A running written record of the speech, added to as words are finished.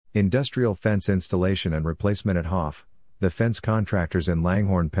Industrial fence installation and replacement at Hoff, the fence contractors in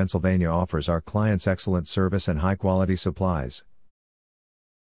Langhorne, Pennsylvania offers our clients excellent service and high-quality supplies.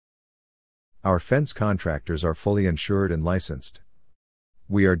 Our fence contractors are fully insured and licensed.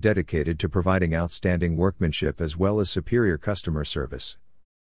 We are dedicated to providing outstanding workmanship as well as superior customer service.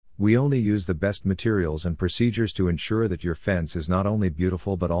 We only use the best materials and procedures to ensure that your fence is not only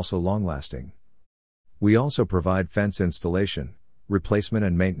beautiful but also long-lasting. We also provide fence installation, replacement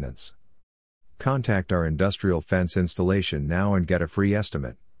and maintenance. Contact our industrial fence installation now and get a free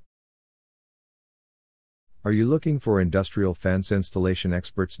estimate. Are you looking for industrial fence installation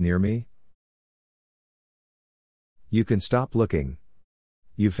experts near me? You can stop looking.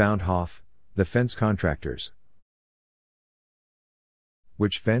 You found Hoff, the fence contractors.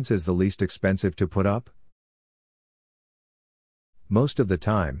 Which fence is the least expensive to put up? Most of the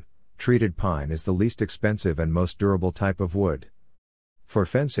time, treated pine is the least expensive and most durable type of wood. For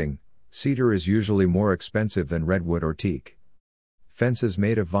fencing, cedar is usually more expensive than redwood or teak. Fences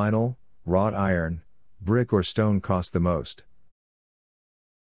made of vinyl, wrought iron, brick or stone cost the most.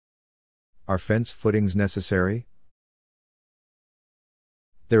 Are fence footings necessary?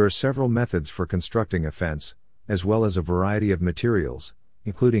 There are several methods for constructing a fence, as well as a variety of materials,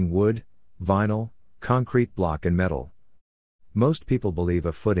 including wood, vinyl, concrete block and metal. Most people believe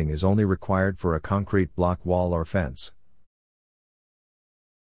a footing is only required for a concrete block wall or fence.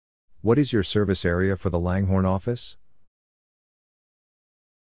 What is your service area for the Langhorne office?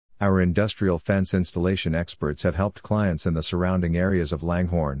 Our industrial fence installation experts have helped clients in the surrounding areas of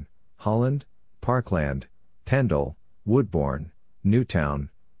Langhorne, Holland, Parkland, Pendle, Woodbourne,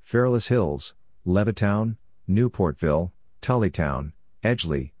 Newtown, Fairless Hills, Levittown, Newportville, Tullytown,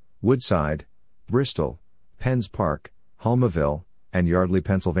 Edgeley, Woodside, Bristol, Penns Park, Hulmeville, and Yardley,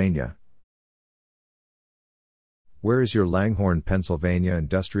 Pennsylvania. Where is your Langhorne, Pennsylvania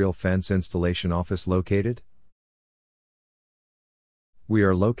industrial fence installation office located? We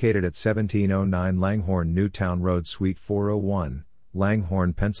are located at 1709 Langhorne Newtown Road, Suite 401,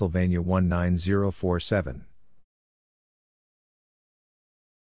 Langhorne, Pennsylvania 19047.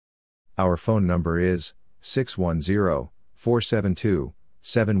 Our phone number is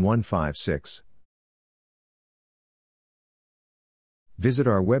 610-472-7156. Visit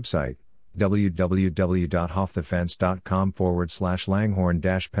our website,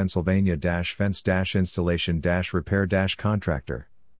 www.hoffthefence.com/Langhorne-Pennsylvania-fence-installation-repair-contractor.